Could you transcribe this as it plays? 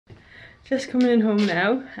just coming home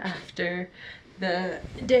now after the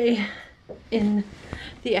day in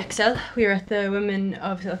the Excel. We were at the Women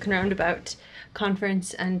of Silicon Roundabout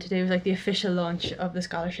conference, and today was like the official launch of the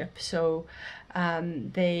scholarship. So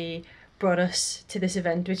they brought us to this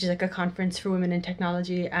event, which is like a conference for women in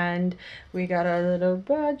technology, and we got our little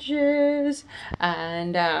badges.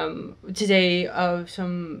 And today of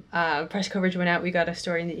some press coverage went out. We got a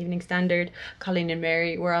story in the Evening Standard. Colleen and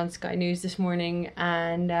Mary were on Sky News this morning,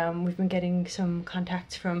 and we've been getting some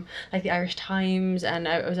contacts from like the Irish Times, and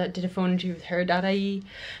did a phone interview with her.ie.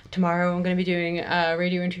 Tomorrow I'm going to be doing a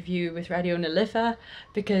radio interview with Radio Nalifa,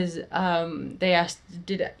 because they asked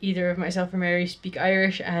did either of myself or Mary speak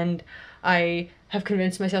Irish, and I have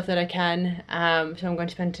convinced myself that I can, so I'm going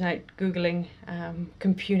to spend tonight Googling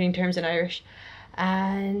computing terms in Irish.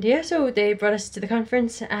 And yeah, so they brought us to the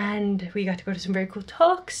conference and we got to go to some very cool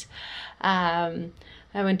talks. I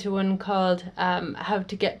went to one called How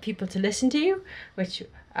to Get People to Listen to You, which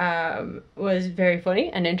was very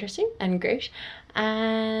funny and interesting and great.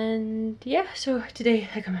 And yeah, so today,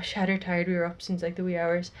 like, I'm shattered tired. We were up since like the wee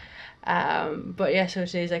hours. But yeah, so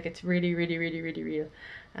today's like, it's really real.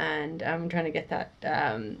 And I'm trying to get that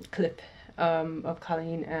clip of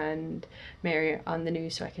Colleen and Mary on the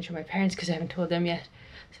news so I can show my parents, because I haven't told them yet.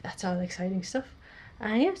 So that's all exciting stuff.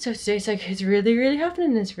 And yeah, so today's like, it's really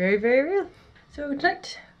happening. It's very real. So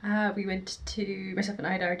tonight we went to, myself and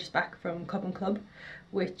Aida are just back from Club,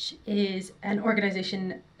 which is an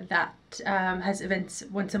organisation that has events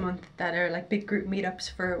once a month that are like big group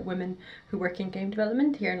meetups for women who work in game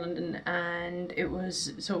development here in London. And it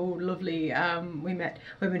was so lovely. We met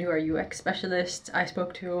women who are UX specialists. I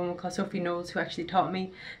spoke to a woman called Sophie Knowles who actually taught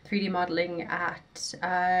me 3D modelling at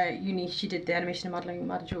uni. She did the animation and modelling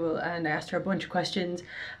module, and I asked her a bunch of questions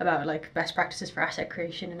about like best practices for asset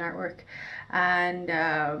creation and artwork.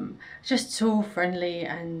 And just so friendly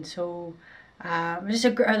and so just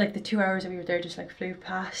like the 2 hours that we were there just like flew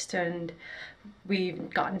past, and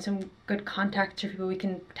we've gotten some good contacts for people we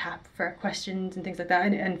can tap for questions and things like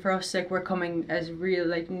that. And for us, like, we're coming as real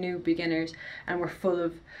like new beginners, and we're full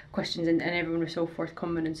of questions, and everyone was so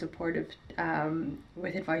forthcoming and supportive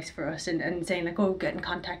with advice for us, and saying like, oh, get in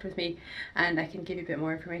contact with me and I can give you a bit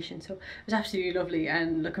more information. So it was absolutely lovely,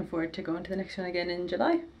 and looking forward to going to the next one again in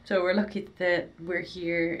July. So we're lucky that we're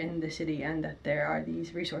here in the city and that there are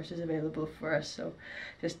these resources available for us. So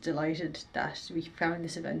just delighted that we found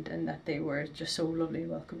this event and that they were just so lovely and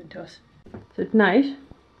welcoming to us. So tonight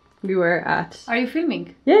we were at... Are you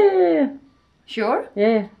filming? Yeah. Sure?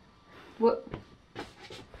 Yeah. What?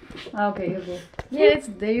 Okay, okay. Yeah,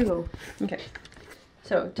 there you go. Okay.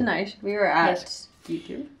 So tonight we were at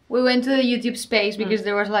YouTube. We went to the YouTube space because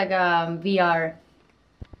there was like a VR.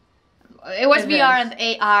 It was event. VR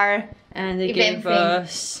and AR. And they gave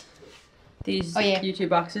us these YouTube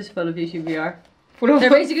boxes full of YouTube VR.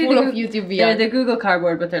 They're basically full of YouTube VR. They're the Google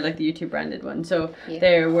Cardboard, but they're like the YouTube branded one. So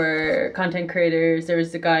there were content creators. There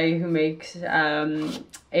was the guy who makes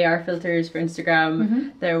AR filters for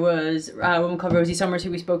Instagram. There was a woman called Rosie Summers,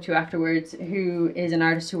 who we spoke to afterwards, who is an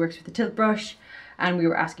artist who works with the tilt brush. And we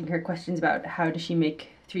were asking her questions about how does she make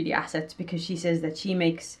 3D assets, because she says that she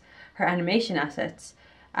makes her animation assets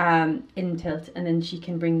in Tilt, and then she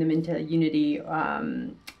can bring them into Unity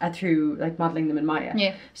through like modeling them in Maya.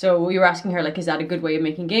 Yeah. So we were asking her like, is that a good way of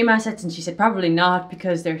making game assets? And she said probably not,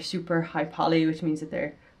 because they're super high poly, which means that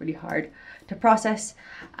they're really hard to process.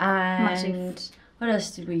 And massive. What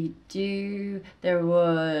else did we do? There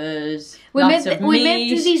was we met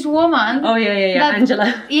this woman. Oh yeah.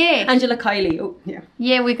 Angela. Yeah. Angela Kiley. Oh yeah.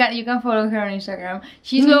 Yeah, you can follow her on Instagram.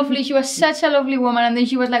 She's lovely. She was such a lovely woman, and then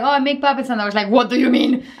she was like, "Oh, I make puppets," and I was like, "What do you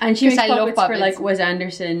mean?" And she makes puppets for like Wes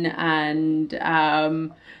Anderson and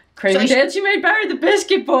Crazy Tail. She made Barry the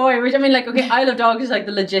Biscuit Boy, which I mean, like, okay, Isle of Dogs is like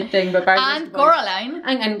the legit thing, but Barry and Coraline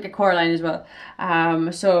and Coraline as well.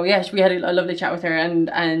 So yeah, we had a lovely chat with her,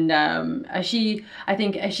 and I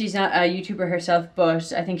think she's not a YouTuber herself,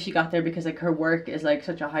 but I think she got there because like her work is like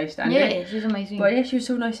such a high standard. Yeah, she's amazing. But yeah, she was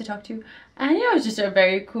so nice to talk to, and yeah, it was just a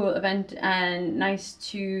very cool event, and nice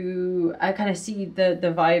to kind of see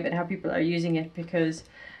the vibe and how people are using it, because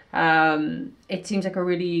it seems like a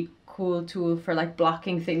really cool tool for like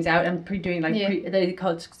blocking things out and doing like they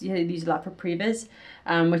use a lot for previs,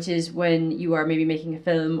 which is when you are maybe making a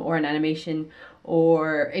film or an animation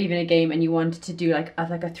or even a game, and you want to do like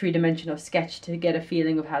a three-dimensional sketch to get a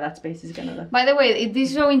feeling of how that space is gonna look. By the way, this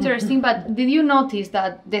is so interesting, but did you notice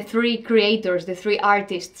that the three creators, the three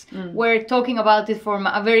artists, were talking about it from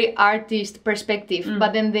a very artist perspective,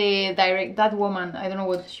 but then that woman, I don't know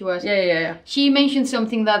what she was. Yeah. She mentioned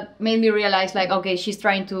something that made me realize, like, okay, she's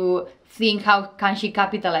trying to think how can she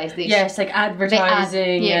capitalize this. Yes, like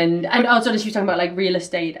advertising yeah. and also she was talking about like real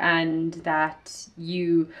estate and that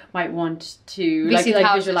you might want to Visit like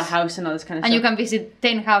houses. visual a house and all this kind of And stuff. you can visit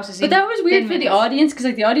 10 houses But in that was weird 10 for the minutes. audience because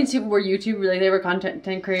like the audience who were YouTube, like they were content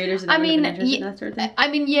creators. And I they mean, would've been interested in that sort of thing. I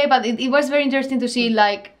mean, yeah, but it was very interesting to see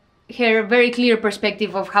like her very clear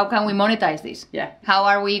perspective of how can we monetize this. Yeah. How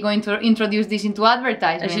are we going to introduce this into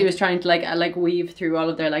advertisement? And she was trying to like weave through all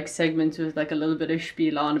of their like segments with like a little bit of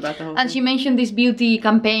spiel on about the whole and thing. she mentioned this beauty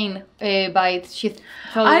campaign by she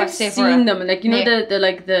thought it I've was Sephora. seen them, like you know Yeah.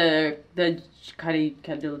 the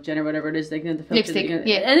Kylie Jenner, whatever it is, like the filter Lipstick, that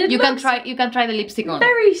yeah. and it You can looks try the lipstick on.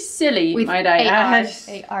 very silly, With might I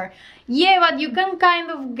add. AR. Yeah, but you can kind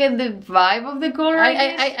of get the vibe of the color. I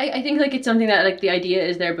guess. I think like it's something that like the idea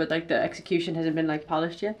is there, but like the execution hasn't been like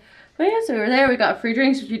polished yet. But yeah, so we were there. We got free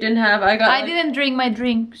drinks, which we didn't have. I didn't drink my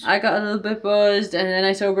drinks. I got a little bit buzzed, and then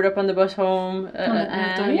I sobered up on the bus home.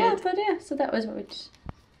 yeah. But yeah, so that was what we just.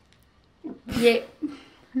 Yeah.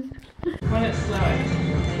 When it's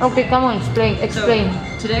slowing. Okay, come on, explain. So,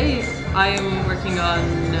 today I am working on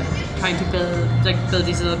trying to build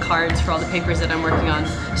these little cards for all the papers that I'm working on,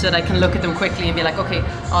 so that I can look at them quickly and be like, okay,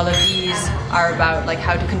 all of these are about like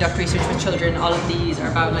how to conduct research with children, all of these are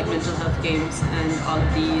about like mental health games, and all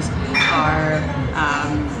of these are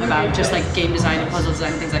about just like game design and puzzle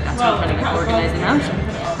design and things like that. So I'm trying to like organize them out,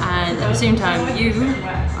 and at the same time you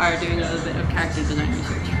are doing a little bit of character design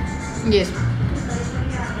research. Yes.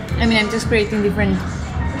 I mean, I'm just creating different.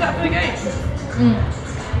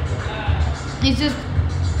 It's just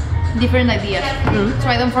different ideas, so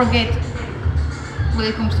I don't forget what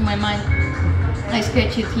it comes to my mind. I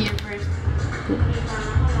sketch it here first,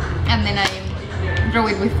 and then I draw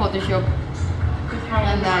it with Photoshop,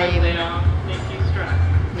 and They don't make you stress.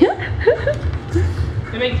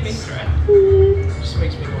 It makes me stress. It just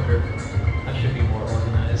makes me wonder, I should be more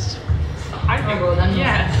organized. I think,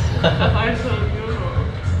 yes. I'm so beautiful.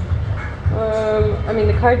 I mean,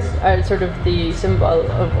 the cards are sort of the symbol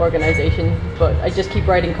of organization, but I just keep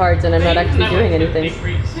writing cards and I'm not actually doing anything.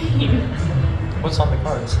 What's on the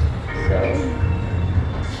cards? So,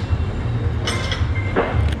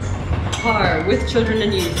 PAR, with children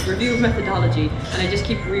and youth, review of methodology, and I just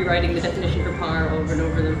keep rewriting the definition for PAR over and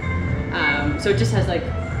over them. So it just has like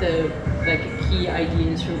the key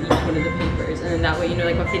ideas from each one of the papers, and then that way, you know,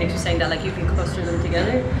 like what Phoenix was saying, that like you can cluster them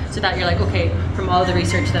together, so that you're like, okay, from all the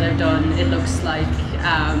research that I've done, it looks like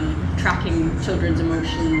tracking children's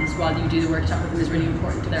emotions while you do the workshop with them is really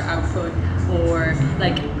important to their output. Or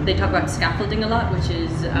like they talk about scaffolding a lot, which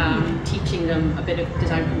is teaching them a bit of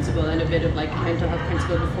design principle and a bit of like mental health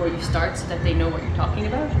principle before you start, so that they know what you're talking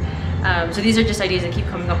about. So these are just ideas that keep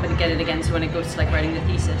coming up again and again, so when it goes to like writing the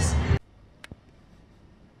thesis.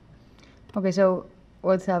 Okay, so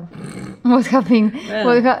what's up? What's happening?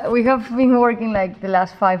 Well, we have been working like the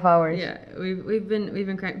last 5 hours. Yeah, we've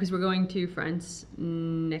been cranking because we're going to France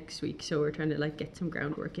next week, so we're trying to like get some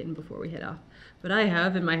groundwork in before we head off. But I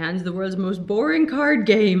have in my hands the world's most boring card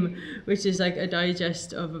game, which is like a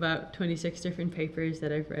digest of about 26 different papers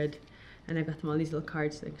that I've read, and I've got them all these little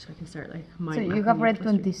cards things, so I can start like mind So you mapping have and read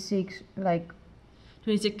clustering. 26 like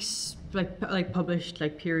 26 like published,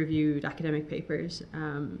 like peer-reviewed academic papers,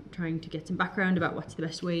 trying to get some background about what's the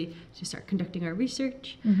best way to start conducting our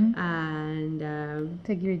research. And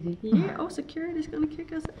security. yeah, security is gonna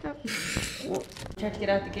kick us out. Try to get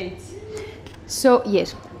out the gates. So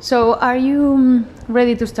yes. So are you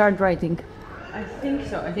ready to start writing? I think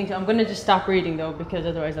so. I'm gonna just stop reading though, because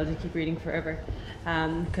otherwise I'll just keep reading forever.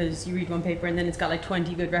 Because you read one paper and then it's got like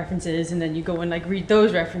 20 good references, and then you go and like read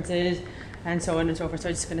those references, and so on and so forth. So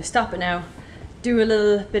I'm just going to stop it now, do a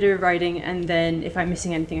little bit of writing, and then if I'm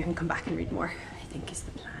missing anything I can come back and read more, I think is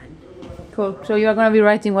the plan. Cool. So you are going to be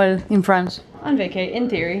writing while in France? On vacay, in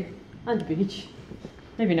theory, on the beach.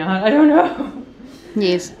 Maybe not, I don't know.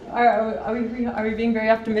 Yes. Are we being very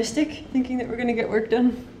optimistic, thinking that we're going to get work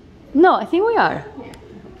done? No, I think we are. Yeah, I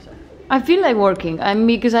hope so. I feel like working.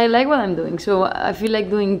 Because I like what I'm doing. So I feel like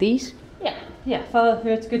doing this. Yeah,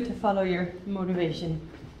 it's good to follow your motivation.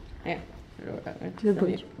 Yeah.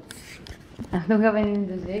 Good. I don't have anything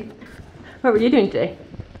to say. What were you doing today?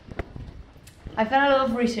 I've done a lot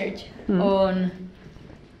of research on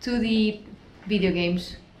 2D video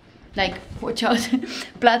games, like watch out,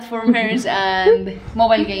 platformers and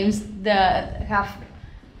mobile games that have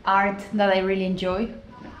art that I really enjoy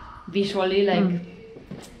visually, like.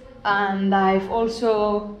 And I've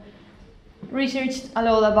also researched a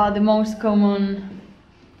lot about the most common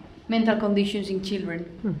mental conditions in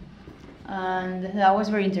children. and that was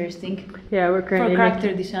very interesting. Yeah, we're currently For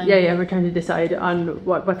character design. Yeah, we're trying to decide on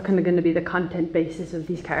what's kind of going to be the content basis of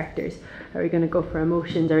these characters. Are we going to go for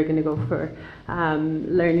emotions? Are we going to go for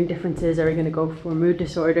learning differences? Are we going to go for mood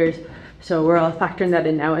disorders? So we're all factoring that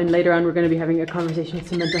in now, and later on we're going to be having a conversation with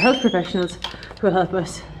some mental health professionals who will help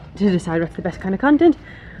us to decide what's the best kind of content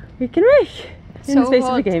we can make in the space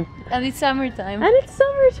of the game. And it's summertime. And it's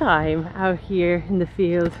summertime out here in the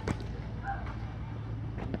field.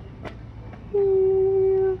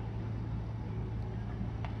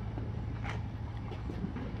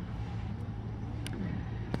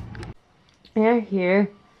 We are here,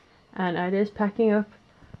 and Aida's packing up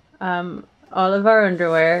all of our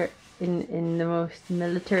underwear in the most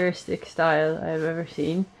militaristic style I've ever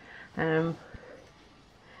seen. Down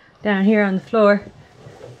here on the floor,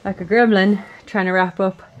 like a gremlin, trying to wrap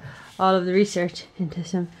up all of the research into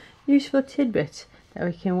some useful tidbits that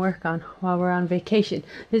we can work on while we're on vacation.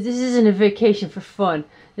 This isn't a vacation for fun.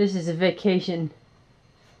 This is a vacation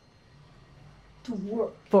To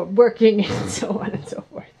work. for working and so on and so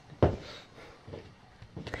forth.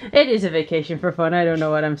 It is a vacation for fun. I don't know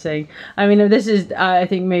what I'm saying. I mean, this is, I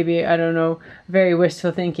think maybe, I don't know, very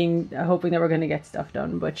wistful thinking, hoping that we're going to get stuff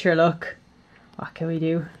done. But sure, look, what can we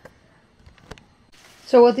do?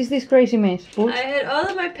 So what is this crazy mess? I had all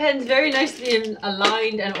of my pens very nicely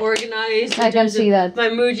aligned and organized. I can see that. My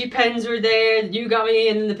Muji pens were there that you got me,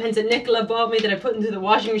 and then the pens that Nicola bought me that I put into the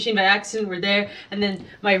washing machine by accident were there, and then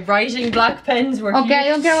my writing black pens were Okay, here. I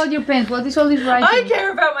don't care about your pens. What is all this writing? I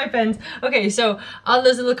care about my pens. Okay, so all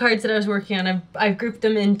those little cards that I was working on, I've grouped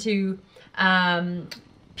them into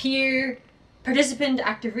peer, participant,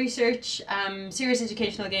 active research, serious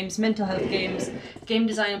educational games, mental health games, game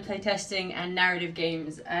design and playtesting, and narrative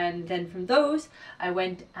games. And then from those, I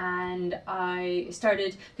went and I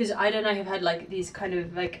started, because Ida and I have had like these kind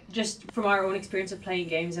of like, just from our own experience of playing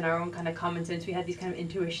games and our own kind of common sense, we had these kind of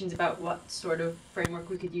intuitions about what sort of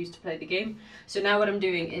framework we could use to play the game. So now what I'm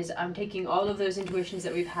doing is I'm taking all of those intuitions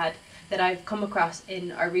that we've had, that I've come across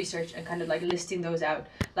in our research, and kind of like listing those out,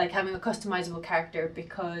 like having a customizable character,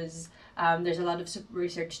 because there's a lot of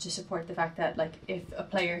research to support the fact that like if a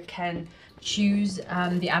player can choose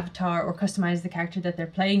the avatar or customize the character that they're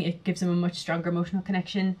playing, it gives them a much stronger emotional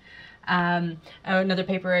connection. Another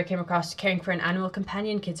paper I came across, caring for an animal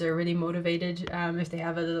companion. Kids are really motivated if they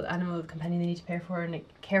have a little animal companion they need to care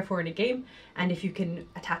for in a game, and if you can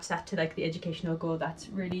attach that to like the educational goal, that's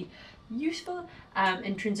really useful.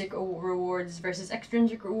 Intrinsic rewards versus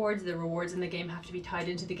extrinsic rewards. The rewards in the game have to be tied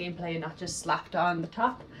into the gameplay and not just slapped on the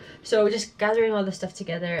top. So just gathering all this stuff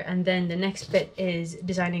together, and then the next bit is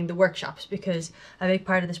designing the workshops, because a big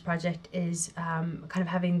part of this project is kind of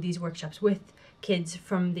having these workshops with kids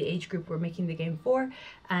from the age group we're making the game for,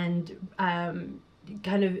 and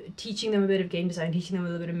kind of teaching them a bit of game design, teaching them a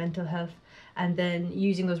little bit of mental health, and then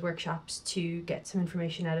using those workshops to get some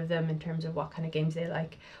information out of them in terms of what kind of games they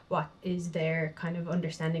like, what is their kind of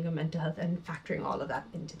understanding of mental health, and factoring all of that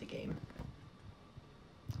into the game.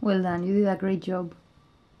 Well done, you did a great job.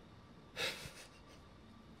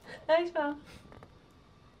 Thanks, Mom.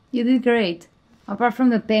 You did great. Apart from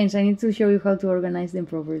the pens, I need to show you how to organize them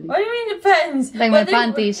properly. What do you mean the pens? Like my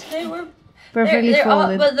panties. They were Perfectly they're all,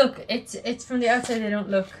 folded. well, look, it's from the outside they don't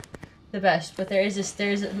look the best, but there's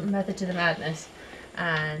a method to the madness.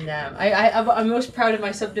 And I'm most proud of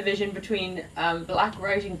my subdivision between black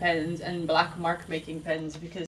writing pens and black mark making pens, because